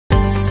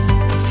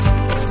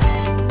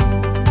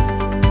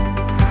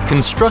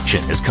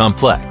Construction is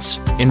complex,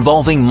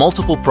 involving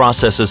multiple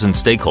processes and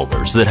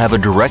stakeholders that have a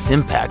direct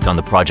impact on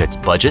the project's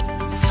budget,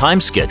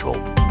 time schedule,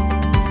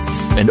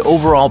 and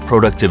overall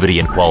productivity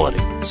and quality.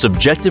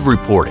 Subjective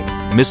reporting,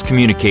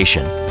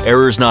 miscommunication,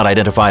 errors not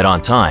identified on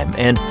time,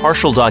 and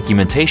partial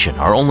documentation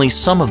are only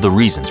some of the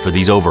reasons for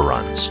these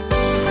overruns.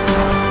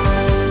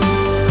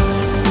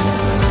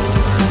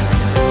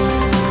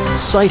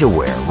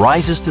 Siteaware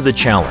rises to the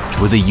challenge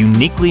with a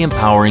uniquely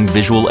empowering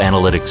visual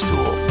analytics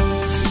tool.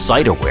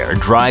 Siteaware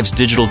drives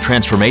digital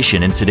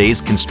transformation in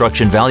today's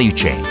construction value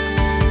chain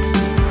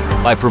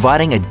by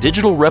providing a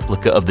digital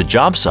replica of the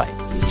job site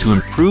to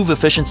improve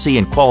efficiency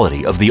and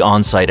quality of the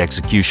on-site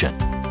execution.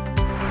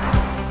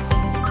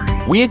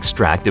 We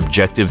extract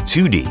objective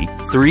 2D,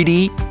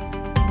 3D,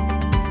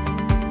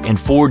 and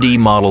 4D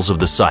models of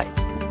the site,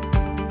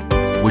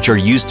 which are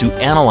used to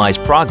analyze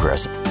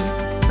progress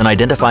and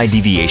identify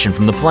deviation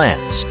from the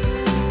plans.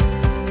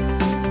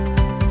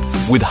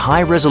 With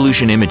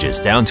high-resolution images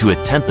down to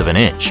 1/10 of an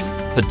inch,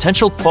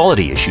 potential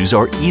quality issues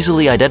are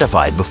easily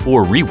identified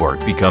before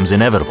rework becomes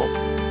inevitable.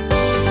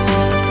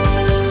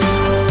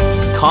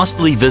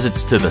 Costly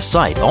visits to the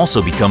site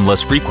also become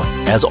less frequent,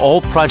 as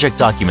all project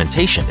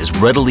documentation is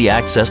readily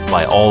accessed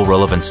by all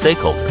relevant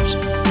stakeholders,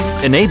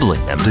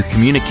 enabling them to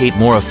communicate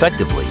more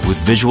effectively with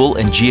visual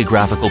and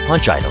geographical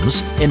punch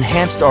items,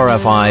 enhanced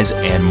RFIs,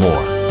 and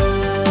more.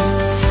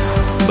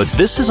 But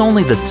this is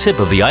only the tip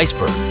of the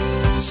iceberg.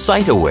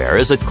 Siteaware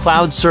is a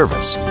cloud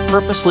service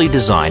purposely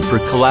designed for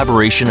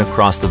collaboration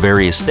across the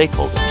various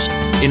stakeholders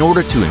in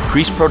order to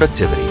increase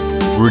productivity,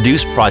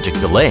 reduce project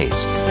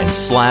delays, and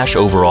slash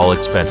overall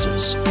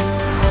expenses.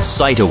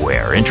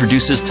 Siteaware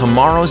introduces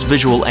tomorrow's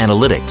visual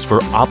analytics for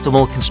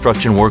optimal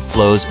construction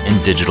workflows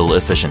and digital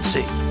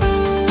efficiency.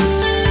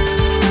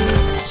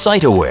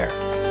 Siteaware,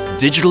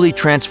 digitally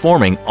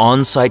transforming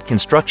on-site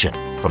construction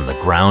from the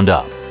ground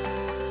up.